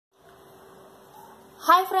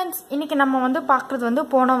Hi friends, இன்னைக்கு நம்ம வந்து பார்க்கிறது வந்து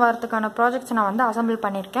போன வாரத்துக்கான ப்ராஜெக்ட்ஸ் நான் வந்து அசெம்பிள்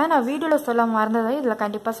பண்ணிருக்கேன். நான் வீடியோல சொல்ல மறந்ததை இதல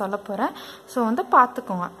கண்டிப்பா சொல்லப் போறேன். சோ வந்து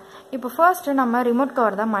பாத்துக்கோங்க. இப்போ ஃபர்ஸ்ட் நம்ம ரிமோட்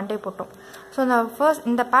கவர் தான் மண்டே போட்டோம். சோ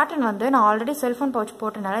இந்த பேட்டர்ன் வந்து நான் ஆல்ரெடி செல்போன் பவுச்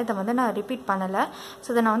போட்டனால இத வந்து நான் ரிப்பீட் பண்ணல. சோ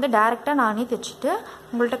இத நான் வந்து டைரக்ட்டா நானே தெச்சிட்டு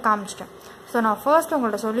உங்கள்ட்ட காமிச்சிட்டேன். சோ நான் ஃபர்ஸ்ட்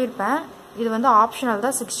உங்கள்ட்ட சொல்லிருப்பேன் இது வந்து ஆப்ஷனல்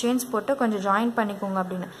தான் 6 செயின்ஸ் போட்டு கொஞ்சம் ஜாயின் பண்ணிக்கோங்க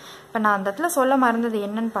அப்படினு. இப்ப நான் அந்த இடத்துல சொல்ல மறந்தது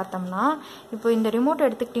என்னன்னு பார்த்தோம்னா இப்போ இந்த ரிமோட்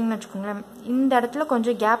எடுத்துக்கிட்டீங்கன்னு வெச்சுக்கோங்க இந்த இடத்துல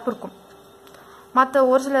கொஞ்சம் கேப் இருக்கும். மத்த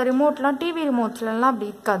ஒரு சில ரிமோட்லாம் டிவி ரிமோட்ஸ்லலாம் அப்படி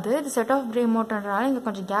இருக்காது. இது செட் ஆஃப் ரிமோட்ன்றனால இங்க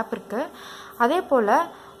கொஞ்சம் கேப் இருக்கு. அதே போல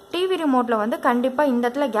டிவி ரிமோட்ல வந்து கண்டிப்பா இந்த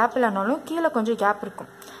இடத்துல கேப் இல்லனாலும் கீழ கொஞ்சம் கேப்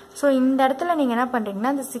இருக்கும். சோ இந்த இடத்துல நீங்க என்ன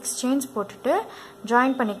பண்றீங்கன்னா இந்த 6 செயின்ஸ் போட்டுட்டு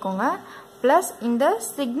ஜாயின் பண்ணிக்கோங்க. Plus இந்த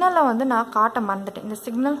சிக்னல்ல வந்து நான் காட்ட மறந்துட்டேன். இந்த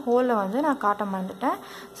சிக்னல் ஹோல்ல வந்து நான் காட்ட மறந்துட்டேன்.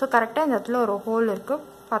 சோ கரெக்ட்டா இந்த இடத்துல ஒரு ஹோல் இருக்கு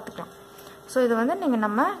பாத்துக்கலாம். சோ இது வந்து நீங்க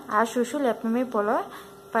நம்ம as usual எப்பவுமே போல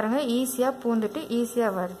பாருங்க ஈஸியா பூந்துட்டு ஈஸியா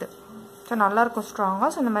வருது. சோ நல்லா இருக்கும்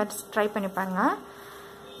ஸ்ட்ராங்கா. சோ இந்த மாதிரி ட்ரை பண்ணி பாருங்க.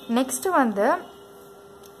 நெக்ஸ்ட் வந்து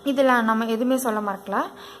இதல நம்ம எதுமே சொல்ல மறக்கல.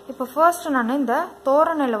 இப்போ ஃபர்ஸ்ட் நான் இந்த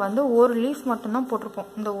தோரணையில வந்து ஒரு லீஃப் மட்டும் தான் போட்டுருப்போம்.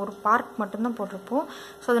 இந்த ஒரு பார்ட் மட்டும் தான் போட்டுருப்போம்.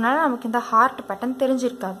 சோ அதனால நமக்கு இந்த ஹார்ட் பேட்டர்ன்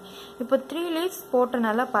தெரிஞ்சிருக்காது. இப்போ 3 லீவ்ஸ்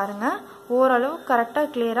போட்டனால பாருங்க ஓரளவு கரெக்ட்டா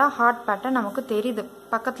கிளியரா ஹார்ட் பேட்டர்ன் நமக்கு தெரியுது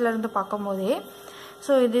பக்கத்துல இருந்து பாக்கும்போதே.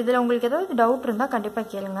 சோ இதுல உங்களுக்கு ஏதாவது டவுட் இருந்தா கண்டிப்பா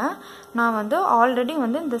கேளுங்க. நான் வந்து ஆல்ரெடி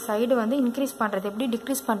வந்து இந்த சைடு வந்து இன்கிரீஸ் பண்றது எப்படி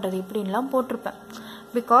டிக்ரீஸ் பண்றது எப்படின்லாம் போட்டுருப்பேன்.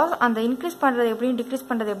 Because அந்த இன்கிரீஸ் பண்றது எப்படி டிக்ரீஸ்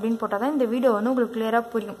பண்றது எப்படின்னு போட்டாதான் இந்த வீடியோ வந்து உங்களுக்கு கிளியரா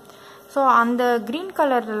புரியும். சோ அந்த கிரீன்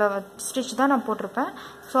கலர்ல ஸ்டிட்ச் தான் நான் போட்டுருப்பேன்.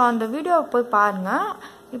 சோ அந்த வீடியோவை போய் பாருங்க.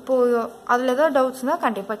 இப்போ அதுல ஏதாவது டவுட்ஸ் இருந்தா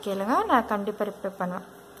கண்டிப்பா கேளுங்க. நான் கண்டிப்பா ரிப்ளை பண்ணுவேன்.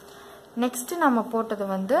 நெக்ஸ்ட் நம்ம போட்டது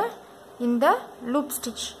வந்து இந்த லூப்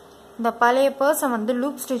ஸ்டிட்ச். இந்த பழைய பர்சன் வந்து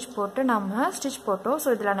லூப் ஸ்டிட்ச் போட்டு நம்ம ஸ்டிட்ச் போட்டோம். சோ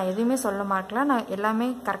இதல நான் எதுவுமே சொல்ல மாட்டல. நான் எல்லாமே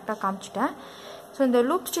கரெக்ட்டா காமிச்சிட்டேன். சோ இந்த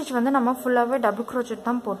லூப் ஸ்டிட்ச் வந்து நம்ம ஃபுல்லாவே டபுள் crochet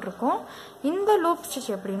தான் போட்டுருக்கோம். இந்த லூப் ஸ்டிட்ச்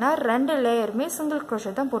எப்படினா ரெண்டு லேயருமே சிங்கிள்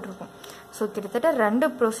crochet தான் போட்டுருக்கோம். சோ கிட்டத்தட்ட ரெண்டு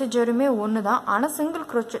ப்ரொசீஜருமே ஒண்ணு தான். ஆனா சிங்கிள்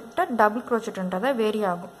crochet டபுள் crochetன்றத வேரி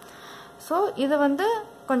ஆகும். சோ இது வந்து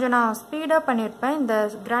கொஞ்சம் நான் ஸ்பீடா பண்ணிருப்பேன் இந்த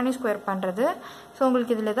கிரானி ஸ்கொயர் பண்றது. சோ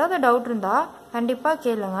உங்களுக்கு இதுல ஏதாவது டவுட் இருந்தா கண்டிப்பா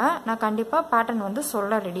கேளுங்க. நான் கண்டிப்பா பேட்டர்ன் வந்து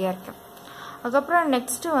சொல்ல ரெடியா இருக்கேன். அதுக்கு அப்புறம்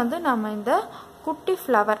நெக்ஸ்ட் வந்து நாம இந்த குட்டி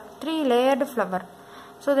ஃப்ளவர் 3 லேயர்டு ஃப்ளவர்.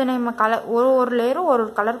 சோ இத நம்ம கலர் ஒரு லேயரும் ஒரு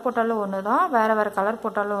கலர் போட்டாலும் ஒண்ணுதான் வேற கலர்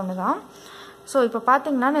போட்டாலும் ஒண்ணுதான். சோ இப்போ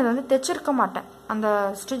பாத்தீங்கன்னா நான் இத வந்து தெச்சிருக்க மாட்டேன் அந்த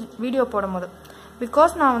ஸ்டிட்ச் வீடியோ போடும்போது.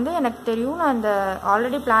 because நான் வந்து எனக்கு தெரியும் நான் இந்த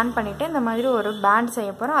ஆல்ரெடி பிளான் பண்ணிட்டேன் இந்த மாதிரி ஒரு பேண்ட்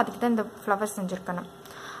செய்ய போறேன். அதுக்கு தான் இந்த ஃப்ளவர்ஸ் செஞ்சிருக்கேன்.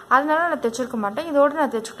 அதனால நான் தெச்சிருக்க மாட்டேன். இதோட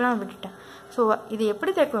நான் தெச்சுக்கலாம் விட்டுட்டேன். சோ இது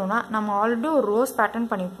எப்படி தைக்கணும்னா நம்ம ஆல்ரெடி ஒரு ரோஸ் பேட்டர்ன்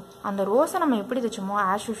பண்ணிருப்போம். அந்த ரோஸை நம்ம எப்படி தைச்சோமோ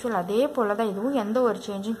as usual அதே போல தான் இதுவும் எந்த ஒரு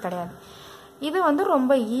சேஞ்சும் கிடையாது. இது வந்து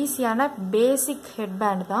ரொம்ப ஈஸியான பேசிக்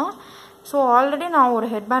ஹெட்பேண்ட் தான். சோ ஆல்ரெடி நான் ஒரு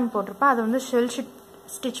ஹெட்பேண்ட் போட்டுருப்பேன். அது வந்து ஷெல்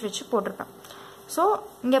ஸ்டிட்ச் வச்சு போட்டுருப்பேன். சோ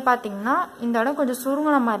இங்க பாத்தீங்கன்னா இந்த இடம் கொஞ்சம்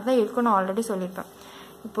சுருங்குன மாதிரி தான் இருக்குன்னு ஆல்ரெடி சொல்லிருப்பேன்.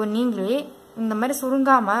 இப்போ நீங்களே இந்த மாதிரி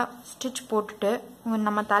சுருங்காம ஸ்டிட்ச் போட்டுட்டு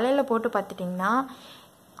நம்ம தலையில போட்டு பார்த்துட்டீங்கன்னா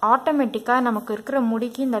ஆட்டோமேட்டிக்கா நமக்கு இருக்கிற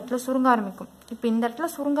முடிக்கு இந்த இடத்துல சுருங்க ஆரம்பிக்கும். இப்போ இந்த இடத்துல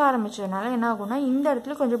சுருங்க ஆரம்பிச்சதுனால என்ன ஆகும்னா இந்த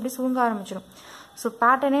இடத்துல கொஞ்சம் இப்படி சுருங்க ஆரம்பிச்சிடும். சோ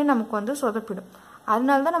பேட்டர்னே நமக்கு வந்து சொதப்பிடும்.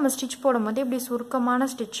 அதனால தான் நம்ம ஸ்டிட்ச் போடும்போது இப்படி சுருக்கமான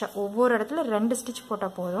ஸ்டிட்ச் ஒவ்வொரு இடத்துல 2 ஸ்டிட்ச் போட்டா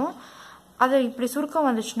போதும். அது இப்படி சுருக்கம்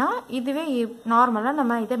வந்துச்சுனா இதுவே நார்மலா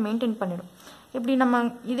நம்ம இத மெயின்टेन பண்ணிடும். இப்படி நம்ம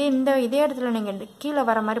இதே இடத்துல நீங்க கீழ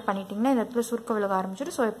வர மாதிரி பண்ணிட்டீங்கன்னா இந்த இடத்துல சுருக்க விலக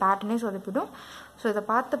ஆரம்பிச்சிடும். சோ பேட்டர்னே சொதப்பிடும். சோ இத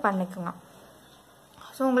பார்த்து பண்ணிக்கங்க.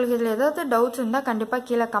 சோ உங்களுக்கு இதுல ஏதாவது டவுட்ஸ் இருந்தா கண்டிப்பா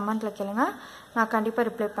கீழ கமெண்ட்ல கேளுங்க. நான் கண்டிப்பா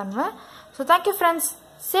ரிப்ளை பண்ணுவேன். So thank you friends.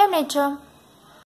 Same nature.